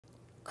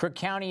Crook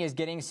County is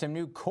getting some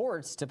new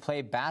courts to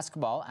play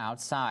basketball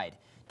outside.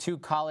 2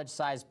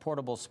 college-sized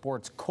portable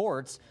sports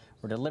courts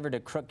were delivered to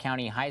Crook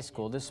County High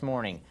School this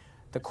morning.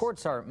 The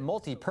courts are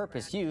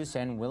multi-purpose use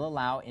and will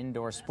allow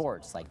indoor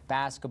sports like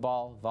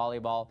basketball,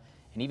 volleyball,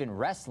 and even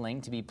wrestling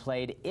to be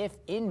played if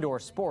indoor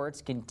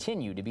sports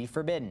continue to be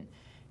forbidden.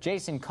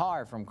 Jason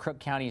Carr from Crook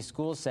County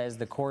Schools says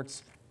the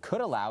courts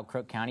could allow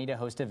Crook County to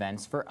host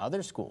events for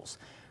other schools.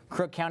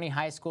 Crook County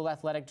High School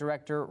Athletic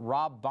Director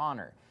Rob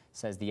Bonner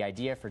says the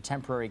idea for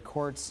temporary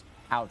courts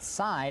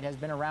outside has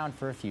been around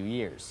for a few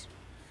years.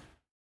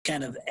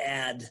 Kind of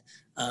add,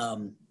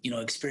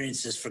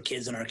 experiences for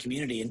kids in our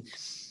community.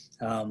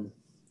 And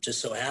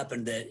just so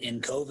happened that in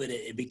COVID,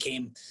 it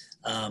became,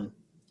 kind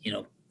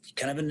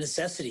of a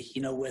necessity,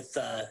 with,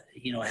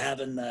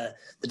 having the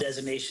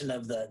designation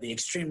of the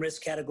extreme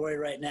risk category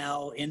right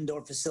now,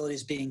 indoor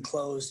facilities being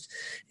closed.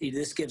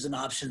 This gives an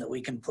option that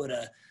we can put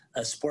a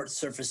sports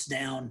surface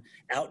down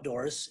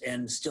outdoors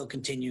and still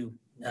continue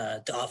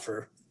to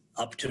offer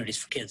opportunities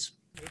for kids.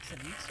 It's a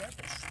neat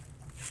surface.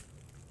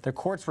 The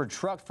courts were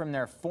trucked from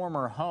their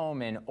former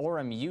home in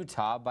Orem,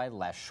 Utah by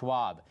Les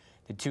Schwab.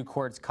 The 2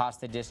 courts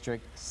cost the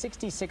district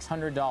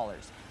 $6,600.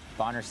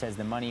 Bonner says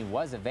the money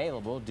was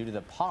available due to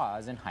the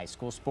pause in high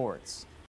school sports.